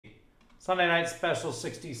Sunday night special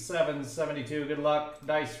 67-72. Good luck.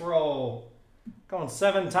 Dice roll. Going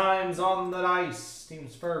 7 times on the dice.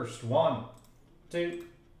 Teams first. 1, 2,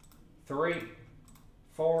 3,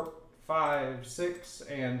 4, 5, 6,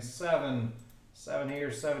 and 7. 7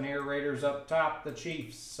 here, 7 here. Raiders up top. The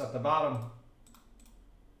Chiefs at the bottom.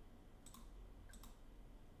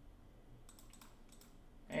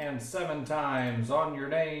 And 7 times on your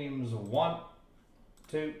names. 1,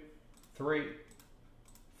 2, 3,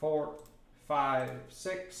 4, 5,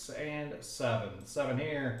 6, and 7. 7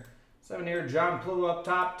 here. 7 here. John Plew up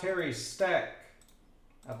top. Terry Steck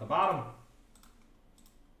at the bottom.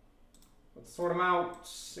 Let's sort them out.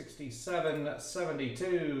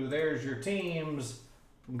 67-72. There's your teams.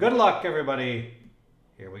 Good luck, everybody.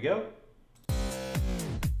 Here we go.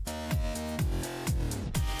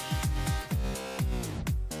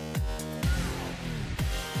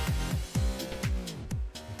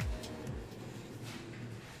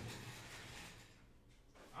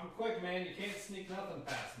 I'm quick, man. You can't sneak nothing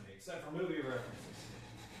past me, except for movie references.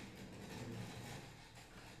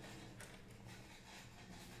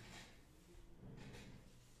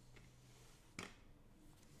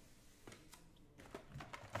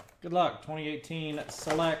 Good luck. 2018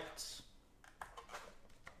 Select.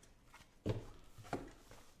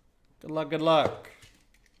 Good luck, good luck.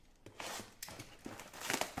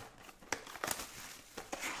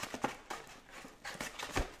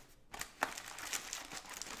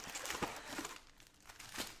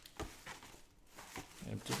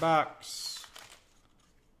 Empty box.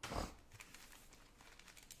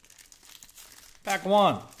 Pack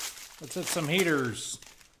 1. Let's hit some heaters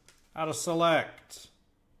out of Select.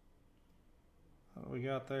 What do we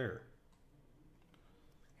got there?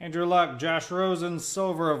 Andrew Luck, Josh Rosen,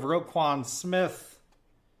 silver of Roquan Smith.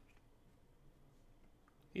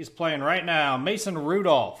 He's playing right now. Mason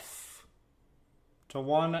Rudolph to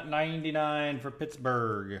 199 for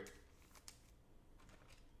Pittsburgh.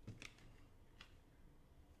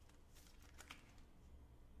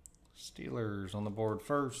 Steelers on the board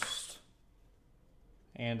first.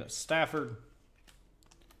 And Stafford.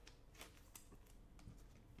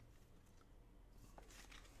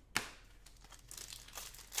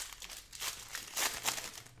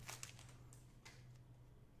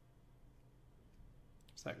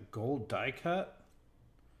 Is that gold die cut?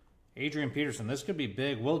 Adrian Peterson. This could be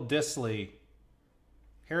big. Will Disley.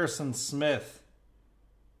 Harrison Smith.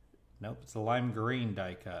 Nope, it's a lime green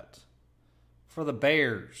die cut. For the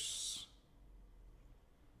Bears.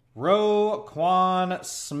 Roquan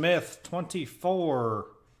Smith, 24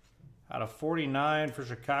 out of 49 for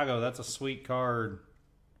Chicago. That's a sweet card.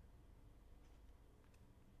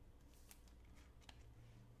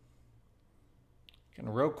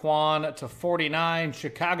 Roquan to 49,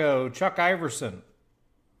 Chicago, Chuck Iverson,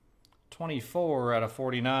 24 out of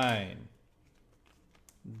 49.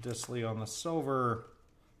 Disley on the silver,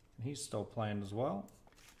 he's still playing as well.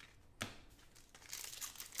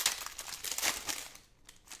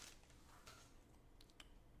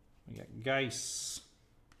 We got Geis,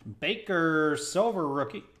 Baker, silver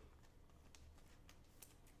rookie.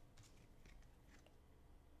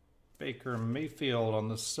 Baker Mayfield on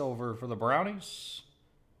the silver for the Brownies.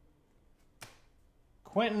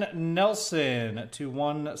 Quentin Nelson to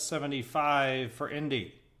 175 for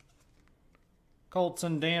Indy. Colts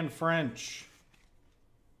and Dan French.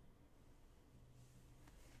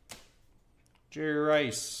 Jerry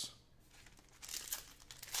Rice.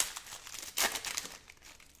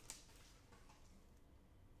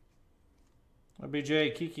 OBJ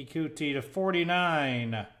Kiki Kuti to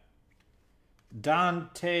 49.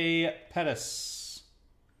 Dante Pettis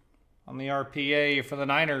on the RPA for the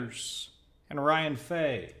Niners. And Ryan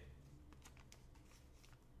Fay.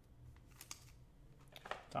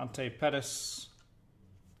 Dante Pettis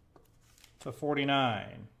to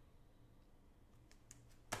 49.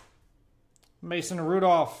 Mason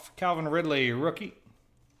Rudolph, Calvin Ridley, rookie.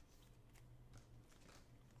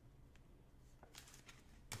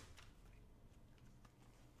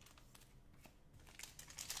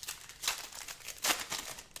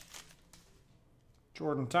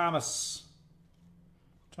 Jordan Thomas.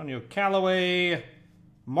 Antonio Callaway.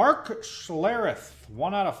 Mark Schlereth,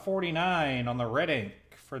 1 out of 49 on the red ink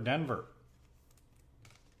for Denver.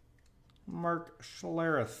 Mark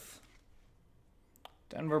Schlereth.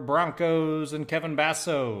 Denver Broncos and Kevin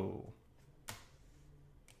Basso.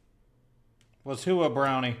 Was who a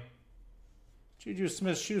brownie? Juju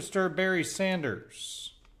Smith-Schuster, Barry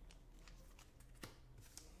Sanders.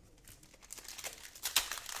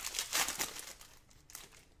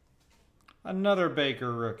 Another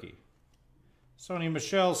Baker rookie. Sony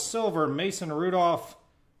Michel, silver, Mason Rudolph,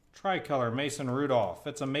 Tricolor, Mason Rudolph.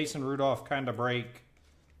 It's a Mason Rudolph kind of break.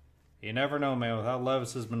 You never know, man, with how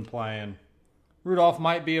Levis has been playing. Rudolph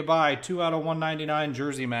might be a buy. 2 out of 199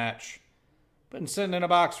 jersey match. Been sitting in a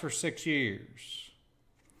box for 6 years.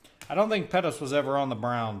 I don't think Pettis was ever on the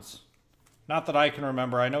Browns. Not that I can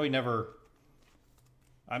remember. I know he never...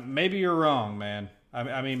 maybe you're wrong, man.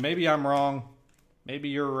 I mean, maybe I'm wrong. Maybe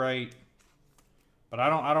you're right. But I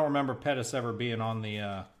don't remember Pettis ever being on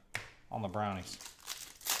the Brownies.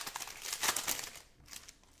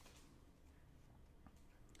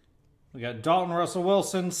 We got Dalton Russell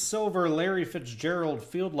Wilson, silver, Larry Fitzgerald,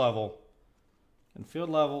 field level. And field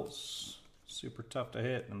levels, super tough to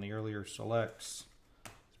hit in the earlier selects.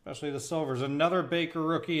 Especially the silvers. Another Baker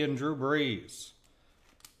rookie and Drew Brees.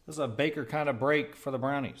 This is a Baker kind of break for the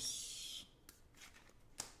Brownies.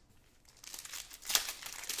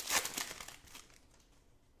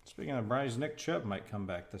 Speaking of Brownies, Nick Chubb might come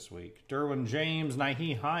back this week. Derwin James,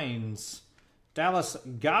 Nyheim Hines. Dallas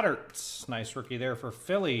Goedert, nice rookie there for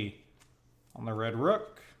Philly. On the red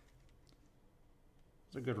rook.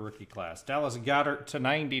 It's a good rookie class. Dallas Goedert to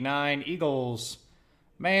 99. Eagles.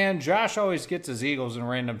 Man, Josh always gets his Eagles in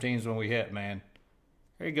random teams when we hit, man.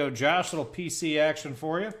 There you go, Josh. Little PC action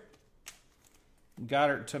for you.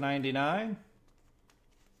 Goedert to 99.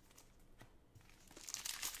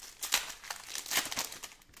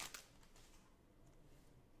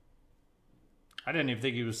 I didn't even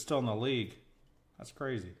think he was still in the league. That's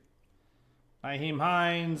crazy. Nyheim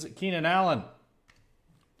Hines, Keenan Allen.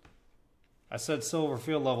 I said silver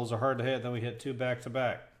field levels are hard to hit, then we hit 2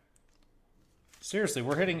 back-to-back. Seriously,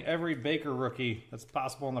 we're hitting every Baker rookie that's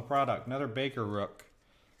possible in the product. Another Baker rook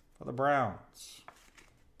for the Browns.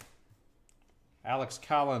 Alex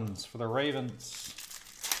Collins for the Ravens.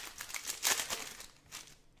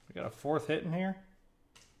 We got a 4th hit in here?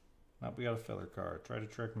 Nope, we got a filler card. Try to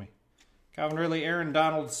trick me. Calvin Ridley, Aaron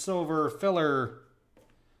Donald, silver, filler.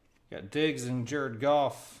 Got Diggs and Jared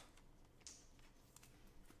Goff.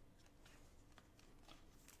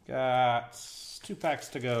 Got 2 packs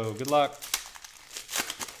to go. Good luck.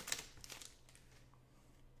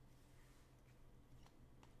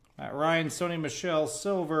 Matt Ryan, Sony Michel,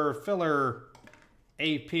 silver, filler,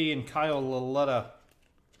 AP, and Kyle Laletta.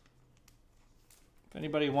 If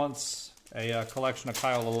anybody wants a collection of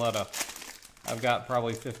Kyle Laletta, I've got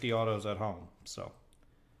probably 50 autos at home, so...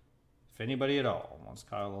 If anybody at all wants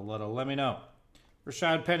Kyle Laletta, let me know.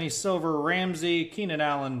 Rashad Penny, silver, Ramsey, Keenan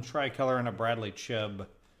Allen, tricolor, and a Bradley Chubb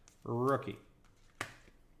rookie.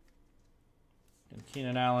 And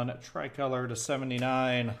Keenan Allen, tricolor to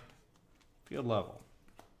 79, field level.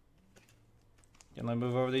 Again, let me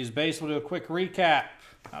move over these base. We'll do a quick recap.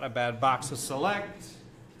 Not a bad box to select.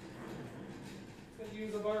 Could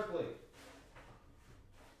use a Barkley.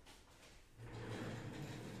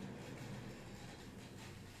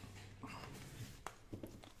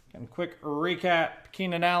 And quick recap,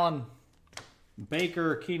 Keenan Allen,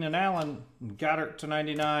 Baker, Keenan Allen, Goedert to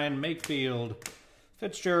 99, Mayfield,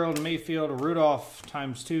 Fitzgerald, Mayfield, Rudolph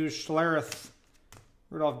 ×2, Schlereth,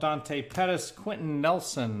 Rudolph Dante Pettis, Quentin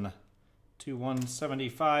Nelson to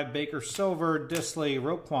 175, Baker Silver, Disley,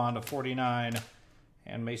 Roquan to 49,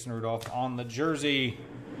 and Mason Rudolph on the jersey.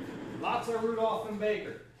 Lots of Rudolph and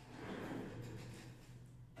Baker.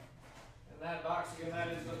 And that box again, that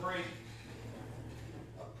is the break.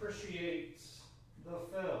 Appreciate